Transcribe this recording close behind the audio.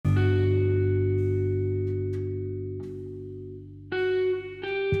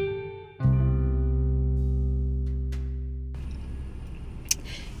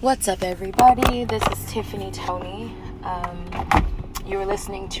What's up, everybody? This is Tiffany Tony. You're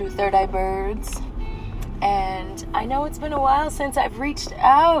listening to Third Eye Birds, and I know it's been a while since I've reached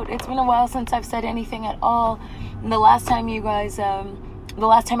out. It's been a while since I've said anything at all. And the last time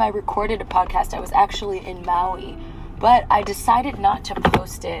I recorded a podcast, I was actually in Maui, but I decided not to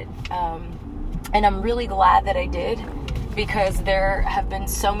post it, and I'm really glad that I did, because there have been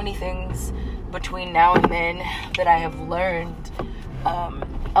so many things between now and then that I have learned,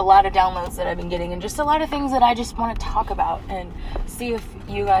 a lot of downloads that I've been getting, and just a lot of things that I just want to talk about and see if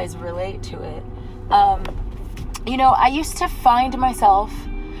you guys relate to it. I used to find myself,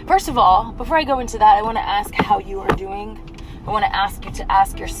 first of all, before I go into that, I want to ask how you are doing. I want to ask you to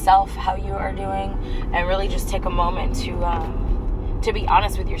ask yourself how you are doing, and really just take a moment to be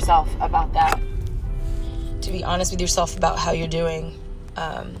honest with yourself about that. To be honest with yourself about how you're doing.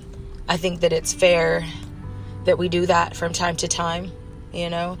 I think that it's fair that we do that from time to time.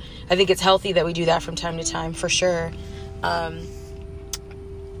 I think it's healthy that we do that from time to time, for sure.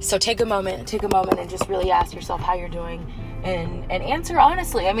 So take a moment and just really ask yourself how you're doing, and answer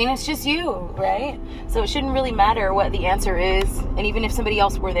honestly. I mean, it's just you, right? So it shouldn't really matter what the answer is. And even if somebody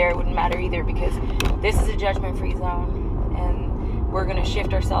else were there, it wouldn't matter either, because this is a judgment-free zone, and we're going to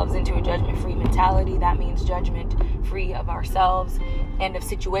shift ourselves into a judgment-free mentality. That means judgment-free of ourselves and of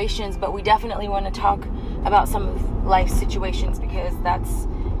situations. But we definitely want to talk about some of life's situations, because that's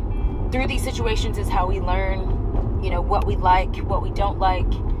through these situations is how we learn, what we like, what we don't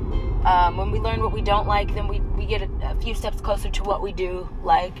like. When we learn what we don't like, then we get a few steps closer to what we do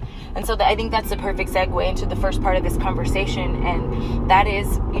like. And so I think that's the perfect segue into the first part of this conversation, and that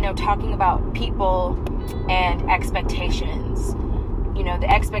is, talking about people and expectations. The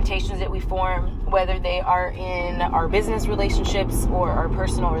expectations that we form, whether they are in our business relationships or our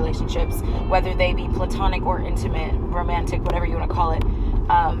personal relationships, whether they be platonic or intimate, romantic, whatever you want to call it.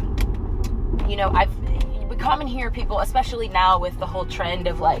 We come and hear people, especially now with the whole trend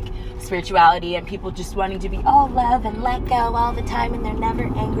of spirituality and people just wanting to be all love and let go all the time, and they're never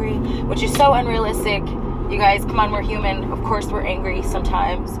angry, which is so unrealistic. You guys, come on, we're human. Of course we're angry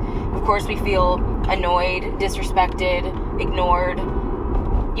sometimes. Of course we feel annoyed, disrespected, ignored.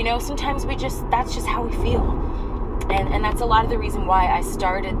 Sometimes that's just how we feel. And that's a lot of the reason why I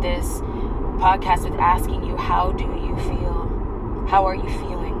started this podcast with asking you, how do you feel? How are you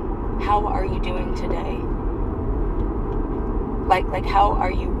feeling? How are you doing today? Like how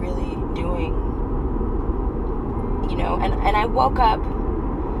are you really doing? And I woke up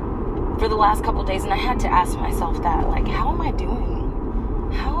for the last couple days, and I had to ask myself that, how am I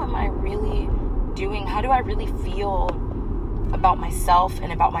doing? How am I really doing? How do I really feel about myself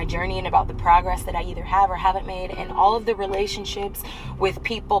and about my journey and about the progress that I either have or haven't made, and all of the relationships with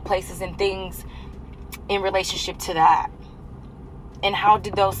people, places, and things in relationship to that? And how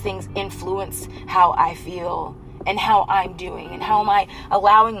did those things influence how I feel and how I'm doing? And how am I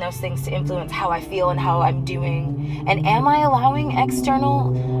allowing those things to influence how I feel and how I'm doing? And am I allowing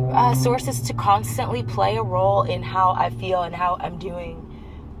external sources to constantly play a role in how I feel and how I'm doing?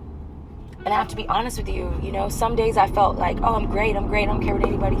 And I have to be honest with you, some days I felt like, oh, I'm great, I don't care what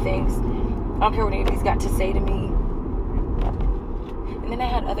anybody thinks. I don't care what anybody's got to say to me. And then I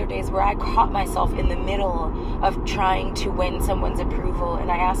had other days where I caught myself in the middle of trying to win someone's approval,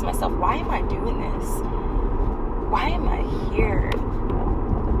 and I asked myself, why am I doing this? Why am I here?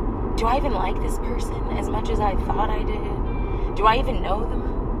 Do I even like this person as much as I thought I did? Do I even know them?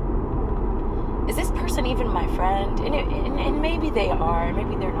 Is this person even my friend? And maybe they are,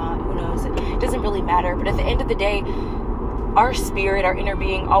 maybe they're not, who knows? It doesn't really matter. But at the end of the day, our spirit, our inner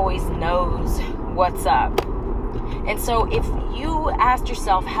being always knows what's up. And so if you asked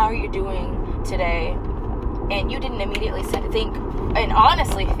yourself, how are you doing today? And you didn't immediately think,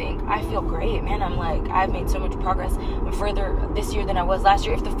 I feel great, man. I've made so much progress. I'm further this year than I was last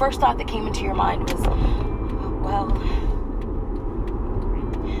year. If the first thought that came into your mind was,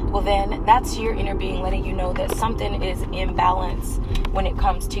 well, then that's your inner being letting you know that something is imbalance when it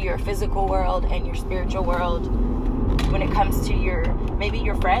comes to your physical world and your spiritual world, when it comes to maybe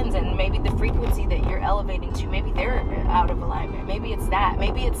your friends, and maybe the frequency that you're elevating to, maybe they're out of alignment. Maybe it's that.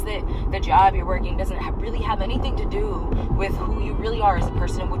 Maybe it's the job you're working doesn't really have anything to do with who you really are as a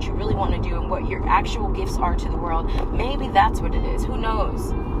person and what you really want to do and what your actual gifts are to the world. Maybe that's what it is. Who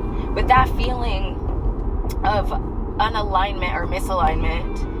knows? But that feeling of unalignment or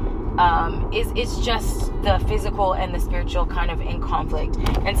misalignment is just the physical and the spiritual kind of in conflict.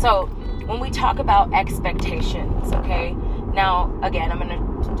 And so when we talk about expectations, okay, now again,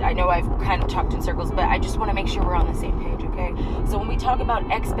 I know I've kind of talked in circles, but I just want to make sure we're on the same page, okay? So when we talk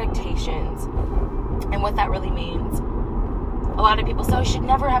about expectations and what that really means, A lot of people say, oh, you should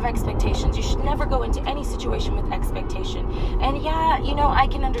never have expectations. You should never go into any situation with expectation. And yeah, I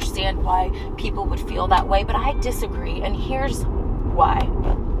can understand why people would feel that way, but I disagree. And here's why.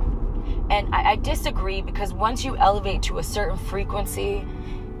 And I disagree because once you elevate to a certain frequency,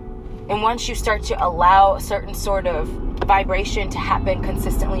 and once you start to allow a certain sort of vibration to happen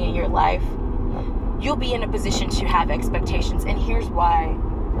consistently in your life, you'll be in a position to have expectations. And here's why.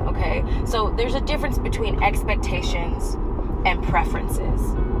 Okay? So there's a difference between expectations and preferences.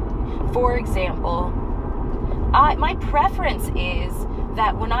 For example, my preference is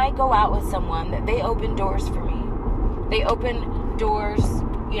that when I go out with someone, that they open doors for me. They open doors,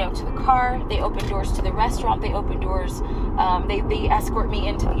 to the car. They open doors to the restaurant. They open doors. They escort me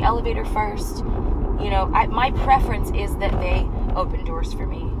into the elevator first. My preference is that they open doors for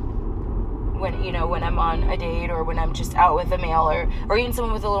me. When I'm on a date, or when I'm just out with a male, or even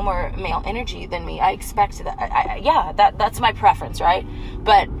someone with a little more male energy than me, I expect that. That's my preference, right?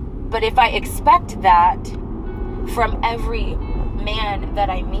 But if I expect that from every man that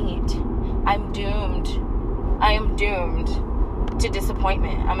I meet, I'm doomed. I am doomed to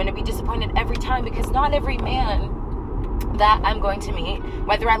disappointment. I'm going to be disappointed every time, because not every man that I'm going to meet,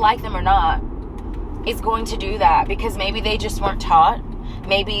 whether I like them or not, is going to do that, because maybe they just weren't taught.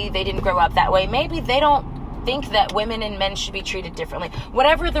 Maybe they didn't grow up that way. Maybe they don't think that women and men should be treated differently.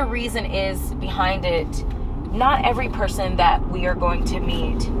 Whatever the reason is behind it, not every person that we are going to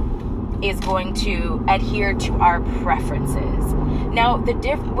meet is going to adhere to our preferences. Now,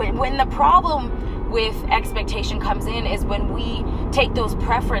 when the problem with expectation comes in is when we take those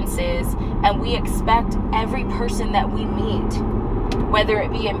preferences and we expect every person that we meet, whether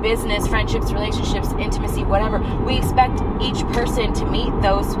it be in business, friendships, relationships, intimacy, whatever, we expect each person to meet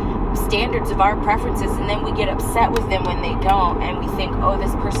those standards of our preferences, and then we get upset with them when they don't, and we think, oh,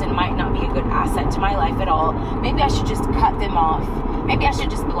 this person might not be a good asset to my life at all. Maybe I should just cut them off. Maybe I should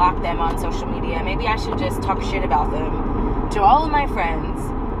just block them on social media. Maybe I should just talk shit about them to all of my friends,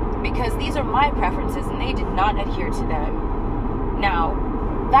 because these are my preferences and they did not adhere to them. Now,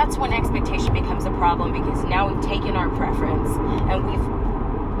 that's when expectation becomes a problem, because now we've taken our preference and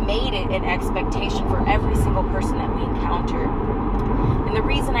we've made it an expectation for every single person that we encounter. And the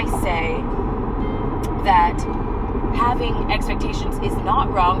reason I say that having expectations is not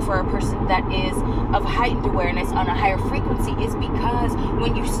wrong for a person that is of heightened awareness on a higher frequency is because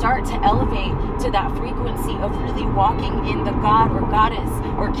when you start to elevate to that frequency of really walking in the God or goddess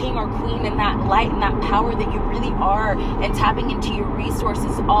or king or queen and that light and that power that you really are, and tapping into your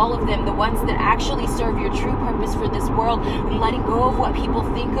resources, all of them, the ones that actually serve your true purpose for this world, and letting go of what people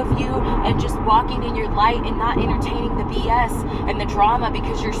think of you and just walking in your light and not entertaining the BS and the drama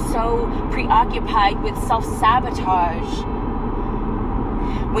because you're so preoccupied with self-sabotage.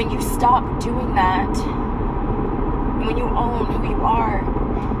 When you stop doing that, and when you own who you are,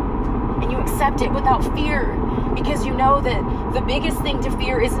 and you accept it without fear, because you know that the biggest thing to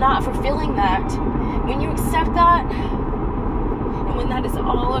fear is not fulfilling that. When you accept that, and when that is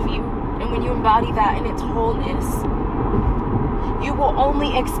all of you, and when you embody that in its wholeness, you will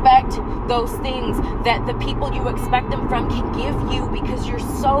only expect those things that the people you expect them from can give you, because you're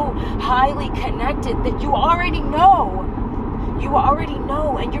so highly connected that you already know. You already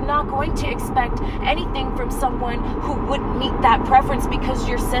know, and you're not going to expect anything from someone who wouldn't meet that preference, because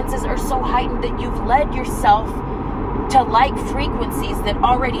your senses are so heightened that you've led yourself to like frequencies that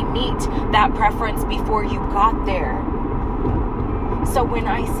already meet that preference before you got there. So when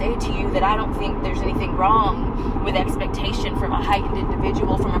I say to you that I don't think there's anything wrong with expectation from a heightened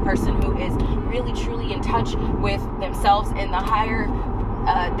individual, from a person who is really truly in touch with themselves and the higher,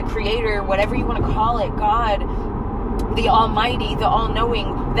 the creator, whatever you want to call it, God, the almighty, the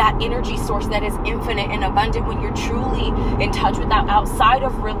all-knowing, that energy source that is infinite and abundant, when you're truly in touch with that, outside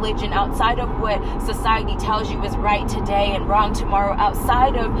of religion, outside of what society tells you is right today and wrong tomorrow,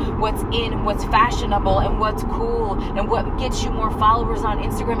 outside of what's in, what's fashionable and what's cool and what gets you more followers on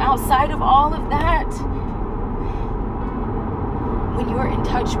Instagram, outside of all of that, when you're in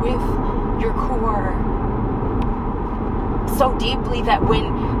touch with your core so deeply that when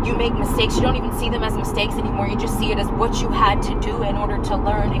you make mistakes, you don't even see them as mistakes anymore. You just see it as what you had to do in order to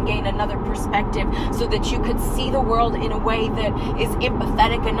learn and gain another perspective, so that you could see the world in a way that is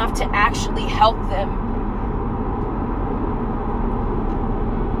empathetic enough to actually help them.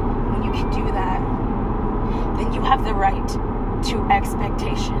 When you can do that, then you have the right to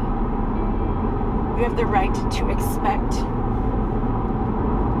expectation. You have the right to expect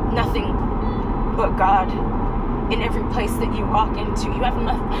nothing but God in every place that you walk into.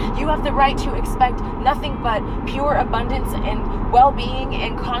 You have the right to expect nothing but pure abundance and well-being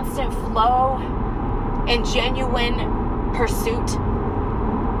and constant flow and genuine pursuit,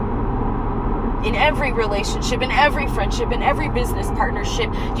 in every relationship, in every friendship, in every business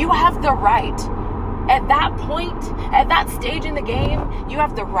partnership, you have the right. At that point, at that stage in the game, you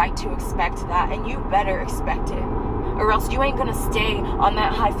have the right to expect that, and you better expect it. Or else you ain't gonna stay on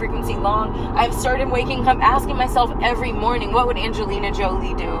that high frequency long. I've started waking up asking myself every morning, what would Angelina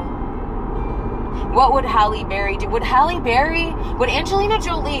Jolie do? What would Halle Berry do? Would Angelina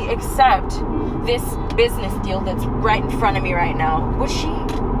Jolie accept this business deal that's right in front of me right now? Would she?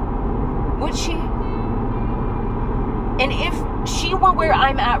 And if she were where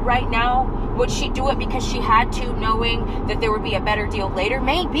I'm at right now, would she do it because she had to, knowing that there would be a better deal later?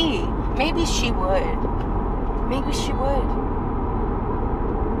 Maybe she would.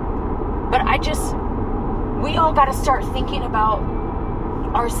 But we all got to start thinking about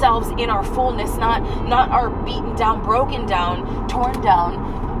ourselves in our fullness, not our beaten down, broken down, torn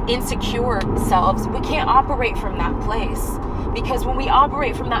down, insecure selves. We can't operate from that place, because when we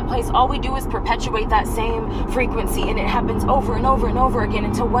operate from that place, all we do is perpetuate that same frequency, and it happens over and over and over again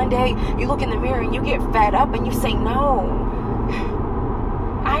until one day you look in the mirror and you get fed up and you say, no,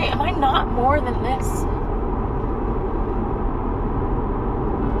 am I not more than this?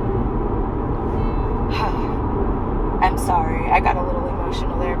 I'm sorry, I got a little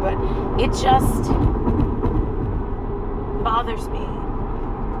emotional there, but it just bothers me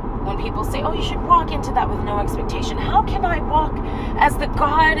when people say, oh, you should walk into that with no expectation. How can I walk as the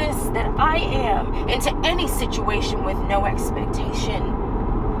goddess that I am into any situation with no expectation?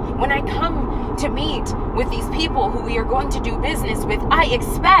 When I come to meet with these people who we are going to do business with, I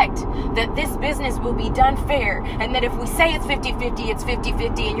expect that this business will be done fair, and that if we say it's 50-50, it's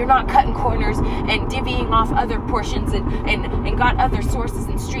 50-50, and you're not cutting corners and divvying off other portions and got other sources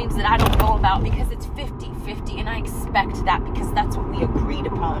and streams that I don't know about, because it's 50-50, and I expect that because that's what we agreed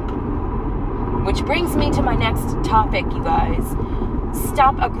upon. Which brings me to my next topic, you guys.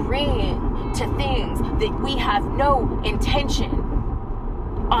 Stop agreeing to things that we have no intention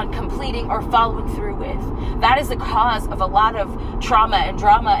on completing or following through with. That is the cause of a lot of trauma and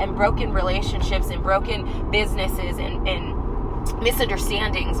drama and broken relationships and broken businesses and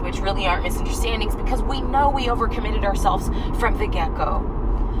misunderstandings, which really aren't misunderstandings, because we know we overcommitted ourselves from the get-go.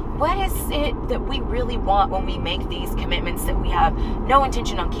 What is it that we really want when we make these commitments that we have no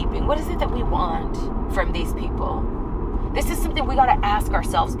intention on keeping? What is it that we want from these people? This is something we got to ask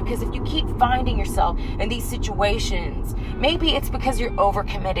ourselves, because if you keep finding yourself in these situations, maybe it's because you're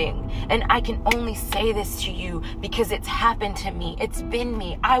overcommitting. And I can only say this to you because it's happened to me. It's been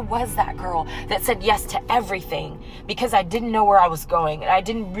me. I was that girl that said yes to everything because I didn't know where I was going, and I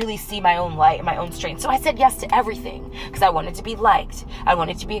didn't really see my own light and my own strength. So I said yes to everything because I wanted to be liked. I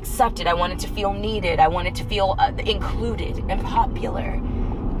wanted to be accepted. I wanted to feel needed. I wanted to feel included and popular.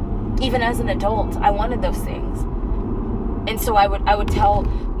 Even as an adult, I wanted those things. And so I would tell,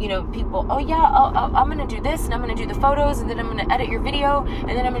 people, oh yeah, I'm going to do this, and I'm going to do the photos, and then I'm going to edit your video, and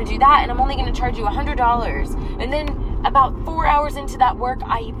then I'm going to do that, and I'm only going to charge you $100. And then about 4 hours into that work,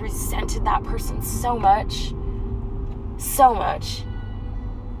 I resented that person so much.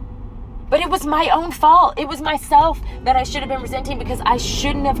 But it was my own fault. It was myself that I should have been resenting, because I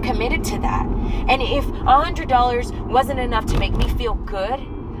shouldn't have committed to that. And if $100 wasn't enough to make me feel good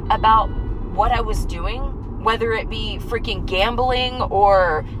about what I was doing, whether it be freaking gambling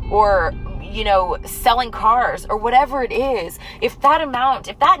or selling cars or whatever it is, if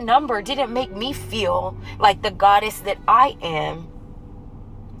that number didn't make me feel like the goddess that I am,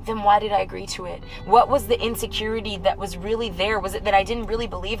 then why did I agree to it? What was the insecurity that was really there? Was it that I didn't really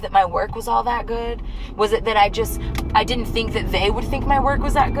believe that my work was all that good? Was it that I didn't think that they would think my work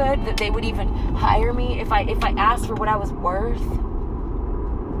was that good, that they would even hire me if I asked for what I was worth?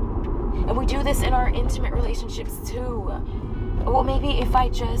 And we do this in our intimate relationships too. Well, maybe if I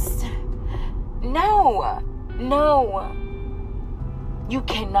just... No. You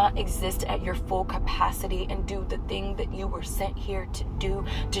cannot exist at your full capacity and do the thing that you were sent here to do,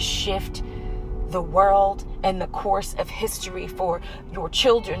 to shift the world and the course of history for your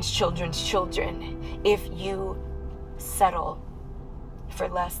children's children, if you settle for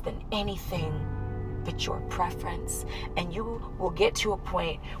less than anything but your preference. And you will get to a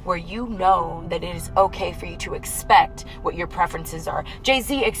point where you know that it is okay for you to expect what your preferences are.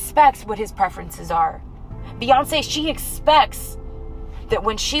 Jay-Z expects what his preferences are. Beyonce, she expects that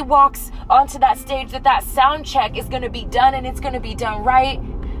when she walks onto that stage, that sound check is going to be done, and it's going to be done right.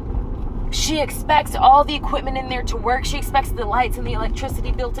 She expects all the equipment in there to work. She expects the lights and the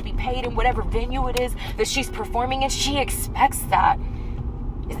electricity bill to be paid in whatever venue it is that she's performing in. She expects that.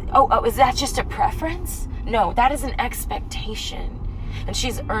 Oh, is that just a preference? No, that is an expectation. And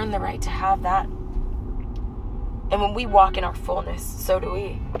she's earned the right to have that. And when we walk in our fullness, so do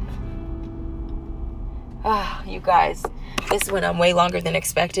we. You guys, this went on way longer than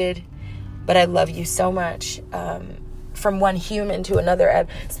expected, but I love you so much. From one human to another,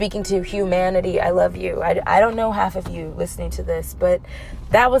 speaking to humanity, I love you. I don't know half of you listening to this, but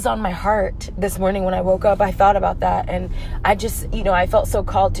that was on my heart this morning when I woke up. I thought about that, and I just, I felt so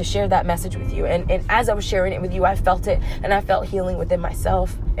called to share that message with you. And as I was sharing it with you, I felt it, and I felt healing within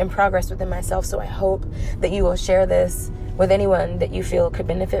myself and progress within myself. So I hope that you will share this with anyone that you feel could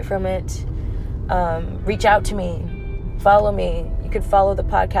benefit from it. Reach out to me, follow me. You could follow the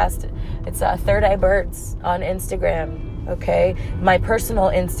podcast. It's Third Eye Birds on Instagram. Okay. My personal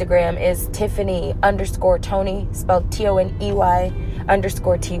Instagram is Tiffany_Tony, spelled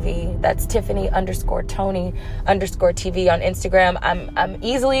TONEY_TV. That's Tiffany_Tony_TV on Instagram. I'm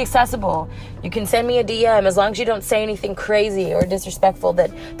easily accessible. You can send me a DM as long as you don't say anything crazy or disrespectful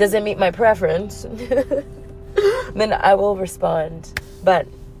that doesn't meet my preference. Then I will respond. But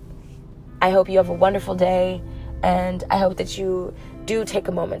I hope you have a wonderful day, and I hope that you do take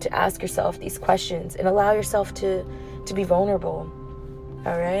a moment to ask yourself these questions and allow yourself to be vulnerable.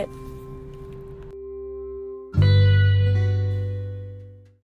 All right?